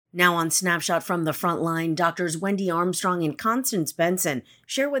Now on Snapshot from the Frontline, Doctors Wendy Armstrong and Constance Benson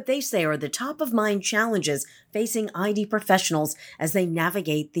share what they say are the top-of-mind challenges facing ID professionals as they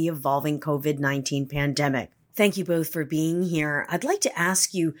navigate the evolving COVID-19 pandemic. Thank you both for being here. I'd like to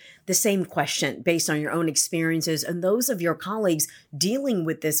ask you the same question based on your own experiences and those of your colleagues dealing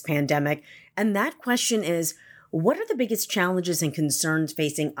with this pandemic. And that question is, what are the biggest challenges and concerns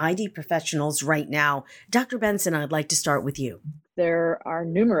facing ID professionals right now? Dr. Benson, I'd like to start with you. There are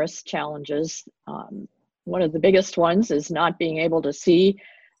numerous challenges. One of the biggest ones is not being able to see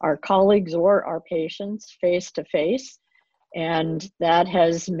our colleagues or our patients face to face. And that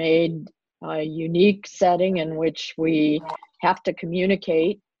has made a unique setting in which we have to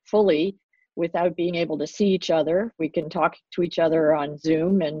communicate fully without being able to see each other. We can talk to each other on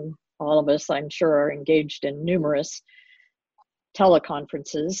Zoom, and all of us, I'm sure, are engaged in numerous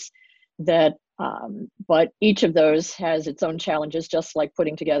teleconferences but each of those has its own challenges, just like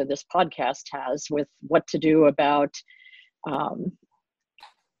putting together this podcast has, with what to do about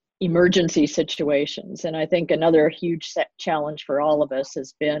emergency situations. And I think another huge challenge for all of us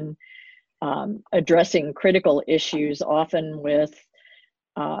has been addressing critical issues, often with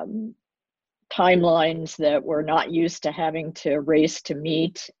timelines that we're not used to having to race to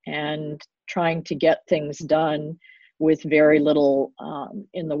meet, and trying to get things done with very little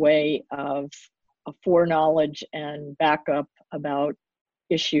in the way of foreknowledge and backup about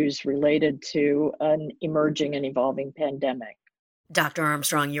issues related to an emerging and evolving pandemic. Dr.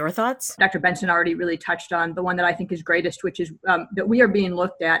 Armstrong, your thoughts? Dr. Benson already really touched on the one that I think is greatest, which is that we are being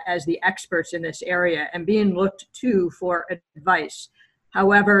looked at as the experts in this area and being looked to for advice.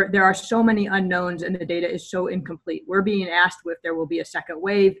 However, there are so many unknowns and the data is so incomplete. We're being asked if there will be a second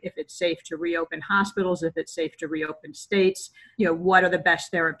wave, if it's safe to reopen hospitals, if it's safe to reopen states, what are the best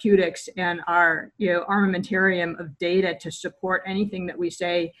therapeutics, and our armamentarium of data to support anything that we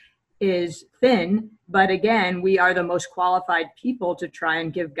say is thin. But again, we are the most qualified people to try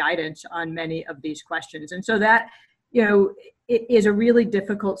and give guidance on many of these questions. And so that, it is a really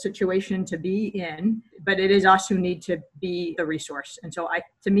difficult situation to be in, but it is us who need to be the resource. And so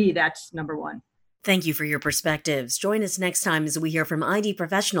to me, that's number one. Thank you for your perspectives. Join us next time as we hear from ID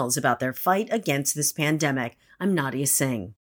professionals about their fight against this pandemic. I'm Nadia Singh.